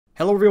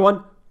Hello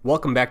everyone,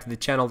 welcome back to the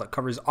channel that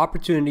covers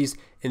opportunities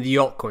in the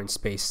altcoin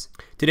space.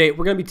 Today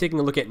we're going to be taking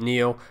a look at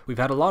NEO. We've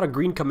had a lot of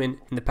green come in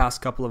the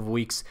past couple of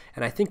weeks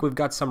and I think we've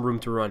got some room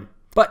to run.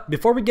 But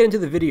before we get into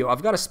the video,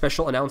 I've got a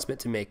special announcement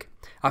to make.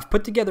 I've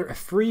put together a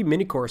free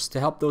mini course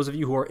to help those of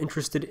you who are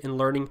interested in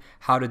learning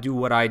how to do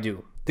what I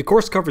do. The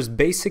course covers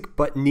basic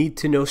but need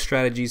to know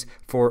strategies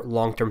for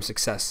long-term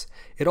success.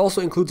 It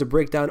also includes a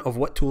breakdown of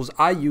what tools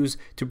I use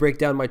to break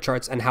down my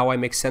charts and how I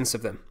make sense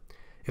of them.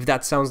 If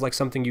that sounds like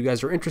something you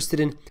guys are interested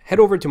in, head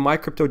over to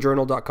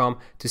mycryptojournal.com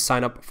to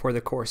sign up for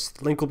the course.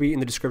 The link will be in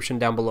the description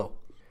down below.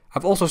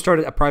 I've also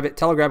started a private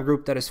Telegram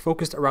group that is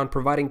focused around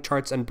providing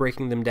charts and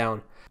breaking them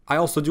down. I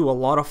also do a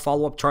lot of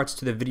follow-up charts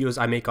to the videos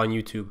I make on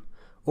YouTube.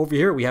 Over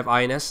here we have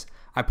INS.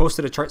 I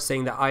posted a chart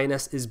saying that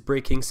INS is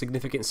breaking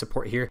significant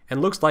support here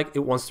and looks like it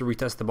wants to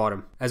retest the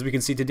bottom. As we can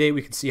see today,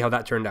 we can see how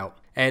that turned out.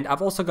 And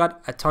I've also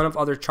got a ton of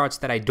other charts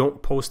that I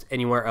don't post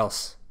anywhere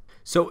else.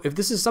 So if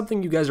this is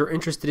something you guys are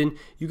interested in,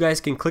 you guys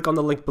can click on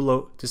the link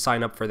below to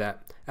sign up for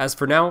that. As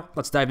for now,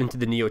 let's dive into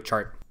the NEO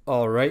chart.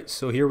 Alright,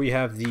 so here we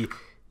have the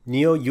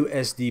NEO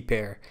USD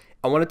pair.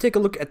 I want to take a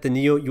look at the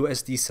NEO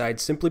USD side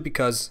simply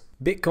because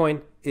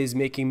Bitcoin is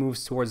making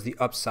moves towards the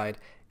upside.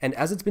 And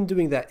as it's been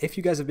doing that, if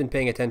you guys have been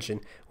paying attention,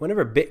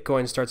 whenever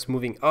Bitcoin starts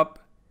moving up,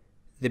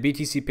 the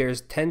BTC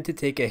pairs tend to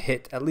take a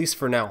hit, at least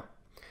for now.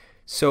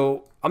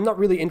 So I'm not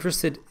really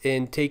interested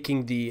in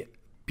taking the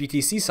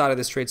BTC side of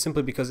this trade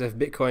simply because if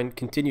Bitcoin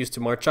continues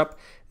to march up,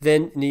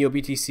 then NEO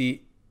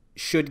BTC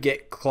should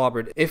get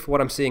clobbered if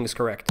what I'm saying is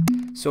correct.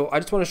 So I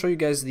just want to show you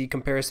guys the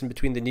comparison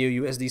between the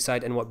NEO USD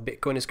side and what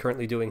Bitcoin is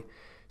currently doing.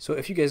 So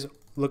if you guys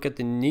look at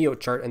the NEO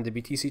chart and the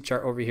BTC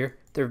chart over here,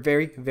 they're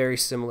very, very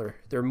similar.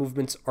 Their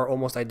movements are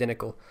almost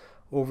identical.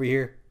 Over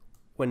here,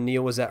 when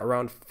NEO was at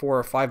around $4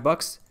 or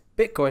 $5,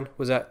 Bitcoin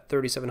was at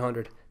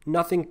 3,700.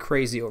 Nothing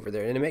crazy over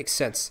there, and it makes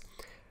sense.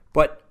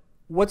 But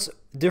what's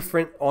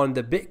different on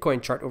the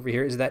Bitcoin chart over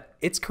here is that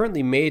it's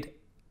currently made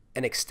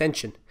an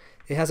extension.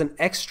 It has an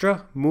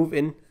extra move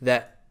in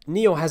that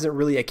NEO hasn't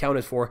really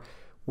accounted for,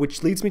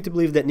 which leads me to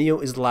believe that NEO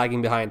is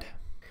lagging behind.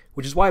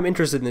 Which is why I'm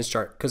interested in this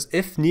chart, because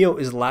if NEO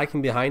is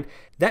lagging behind,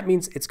 that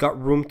means it's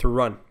got room to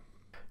run.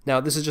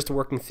 Now, this is just a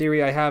working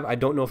theory I have. I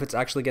don't know if it's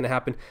actually going to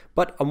happen,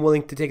 but I'm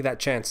willing to take that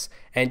chance.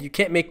 And you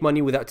can't make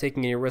money without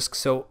taking any risk.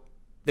 So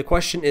the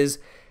question is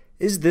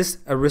this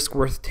a risk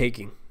worth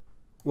taking?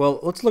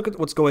 Well, let's look at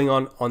what's going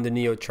on the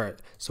NEO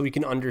chart so we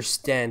can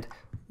understand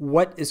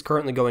what is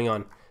currently going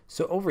on.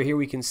 So over here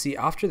we can see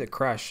after the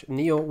crash,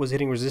 NEO was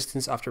hitting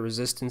resistance after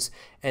resistance,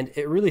 and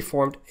it really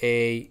formed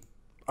a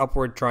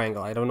upward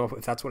triangle. I don't know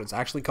if that's what it's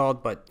actually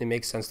called, but it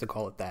makes sense to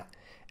call it that.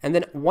 And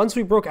then once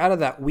we broke out of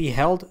that, we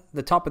held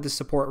the top of this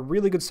support, a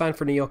really good sign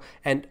for NEO.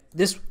 And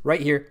this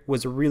right here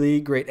was a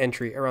really great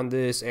entry around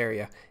this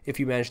area if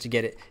you managed to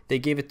get it. They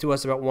gave it to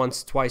us about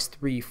once, twice,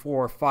 three,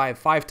 four,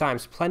 five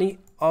times. Plenty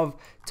of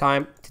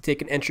time to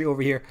take an entry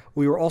over here.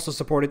 We were also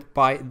supported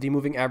by the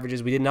moving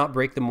averages. We did not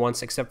break them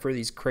once except for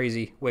these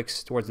crazy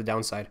wicks towards the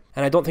downside.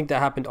 And I don't think that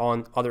happened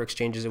on other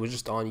exchanges. It was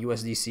just on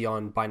USDC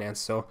on Binance.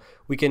 So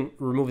we can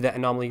remove that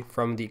anomaly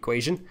from the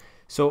equation.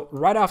 So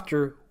right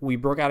after we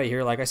broke out of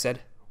here, like I said,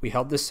 we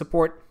held this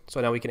support,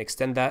 so now we can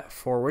extend that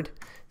forward.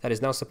 That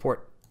is now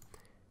support.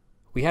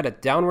 We had a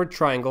downward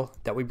triangle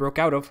that we broke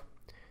out of.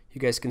 You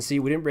guys can see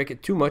we didn't break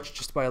it too much,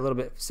 just by a little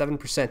bit,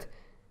 7%.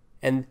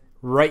 And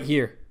right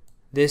here,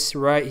 this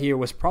right here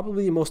was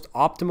probably the most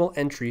optimal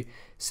entry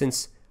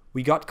since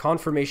we got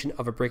confirmation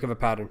of a break of a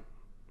pattern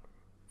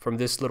from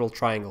this little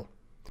triangle.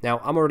 Now,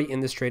 I'm already in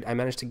this trade. I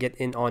managed to get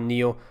in on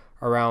NEO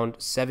around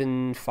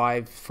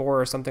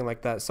 754 or something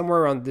like that,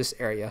 somewhere around this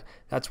area.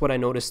 That's what I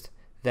noticed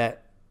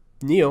that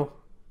NEO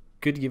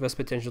could give us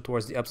potential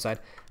towards the upside.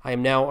 I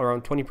am now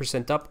around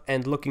 20% up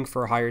and looking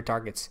for higher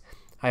targets.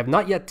 I have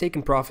not yet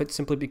taken profit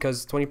simply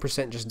because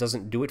 20% just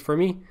doesn't do it for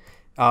me.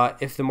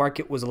 If the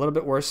market was a little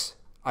bit worse,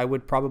 I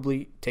would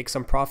probably take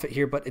some profit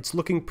here, but it's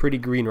looking pretty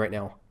green right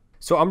now.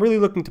 So I'm really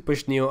looking to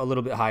push NEO a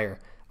little bit higher.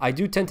 I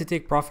do tend to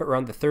take profit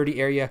around the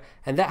 30 area,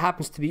 and that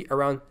happens to be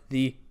around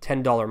the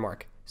 $10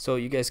 mark. So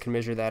you guys can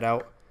measure that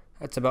out.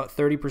 That's about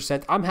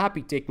 30%. I'm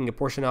happy taking a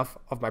portion off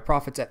of my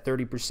profits at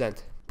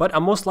 30%. But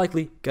I'm most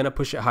likely going to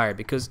push it higher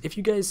because if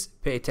you guys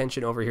pay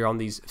attention over here on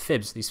these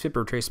fibs, these fib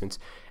retracements,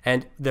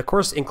 and the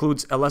course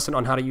includes a lesson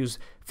on how to use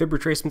fib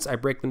retracements. I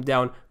break them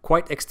down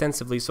quite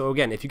extensively. So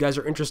again, if you guys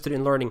are interested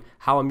in learning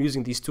how I'm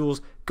using these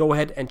tools, go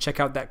ahead and check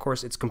out that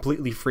course. It's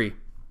completely free.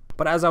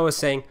 But as I was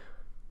saying,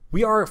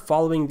 we are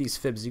following these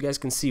fibs. You guys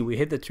can see we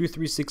hit the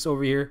 236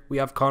 over here. We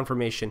have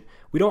confirmation.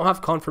 We don't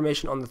have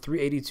confirmation on the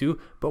 382,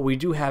 but we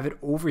do have it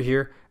over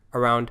here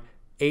around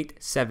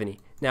 870.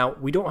 Now,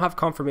 we don't have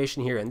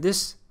confirmation here, and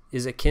this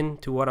is akin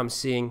to what I'm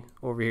seeing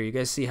over here. You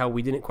guys see how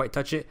we didn't quite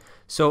touch it?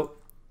 So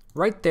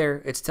right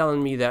there, it's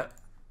telling me that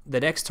the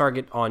next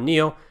target on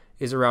NEO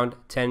is around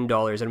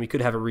 $10, and we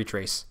could have a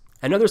retrace.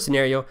 Another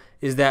scenario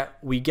is that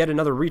we get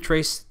another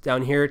retrace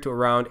down here to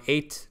around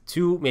 $8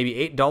 to maybe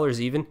 $8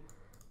 even.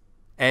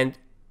 And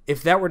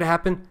if that were to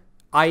happen,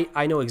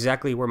 I know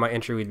exactly where my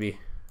entry would be.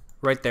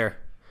 Right there.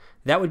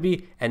 that would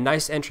be a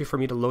nice entry for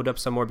me to load up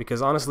some more,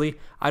 because honestly,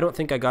 I don't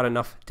think I got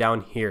enough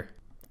down here.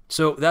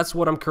 So that's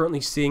what I'm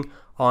currently seeing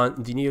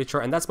on the NEO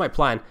chart, and that's my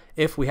plan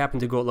if we happen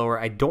to go lower.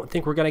 I don't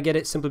think we're going to get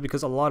it, simply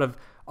because a lot of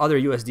other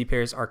USD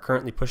pairs are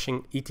currently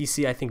pushing.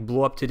 ETC, I think,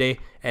 blew up today,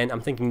 and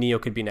I'm thinking NEO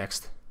could be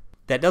next.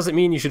 That doesn't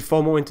mean you should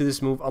FOMO into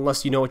this move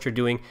unless you know what you're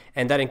doing,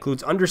 and that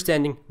includes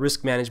understanding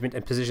risk management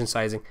and position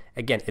sizing.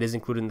 Again, it is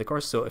included in the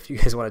course, so if you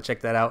guys want to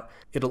check that out,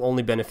 it'll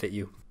only benefit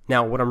you.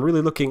 Now, what I'm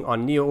really looking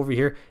on NEO over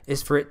here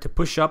is for it to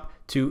push up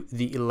to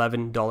the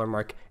 $11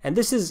 mark, and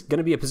this is going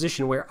to be a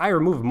position where I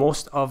remove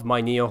most of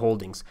my NEO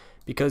holdings,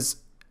 because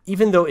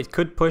even though it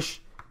could push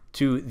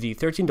to the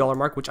 $13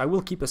 mark, which I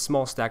will keep a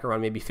small stack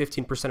around maybe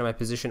 15% of my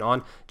position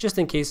on, just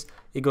in case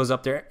it goes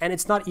up there. And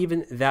it's not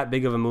even that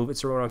big of a move.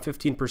 It's around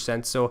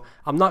 15%. So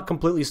I'm not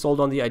completely sold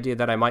on the idea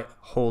that I might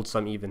hold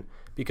some even,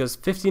 because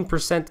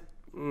 15%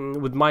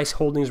 with my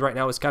holdings right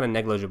now is kind of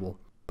negligible.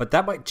 But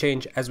that might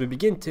change as we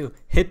begin to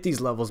hit these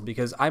levels,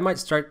 because I might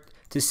start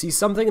to see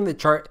something in the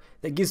chart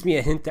that gives me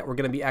a hint that we're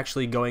going to be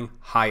actually going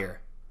higher.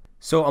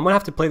 So I'm going to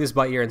have to play this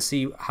by ear and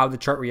see how the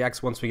chart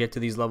reacts once we get to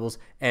these levels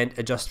and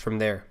adjust from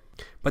there.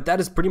 But that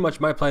is pretty much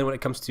my plan when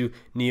it comes to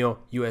NEO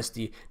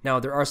USD. Now,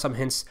 there are some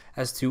hints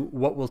as to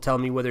what will tell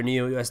me whether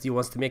NEO USD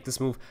wants to make this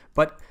move,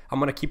 but I'm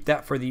going to keep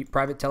that for the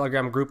private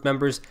Telegram group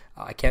members.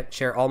 I can't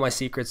share all my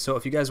secrets, so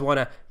if you guys want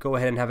to go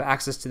ahead and have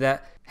access to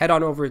that, head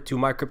on over to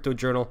My Crypto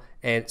Journal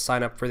and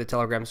sign up for the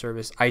Telegram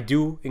service. I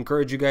do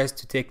encourage you guys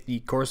to take the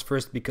course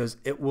first, because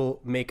it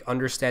will make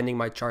understanding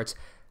my charts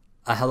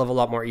a hell of a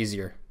lot more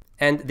easier.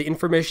 And the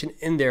information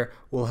in there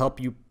will help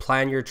you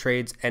plan your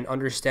trades and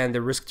understand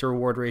the risk to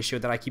reward ratio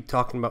that I keep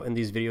talking about in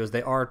these videos.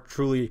 They are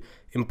truly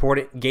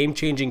important,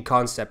 game-changing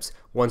concepts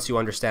once you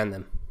understand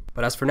them.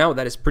 But as for now,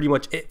 that is pretty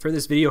much it for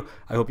this video.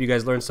 I hope you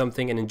guys learned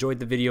something and enjoyed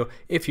the video.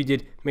 If you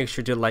did, make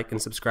sure to like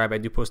and subscribe. I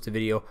do post a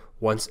video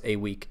once a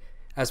week.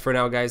 As for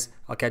now, guys,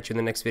 I'll catch you in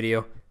the next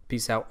video.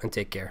 Peace out and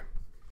take care.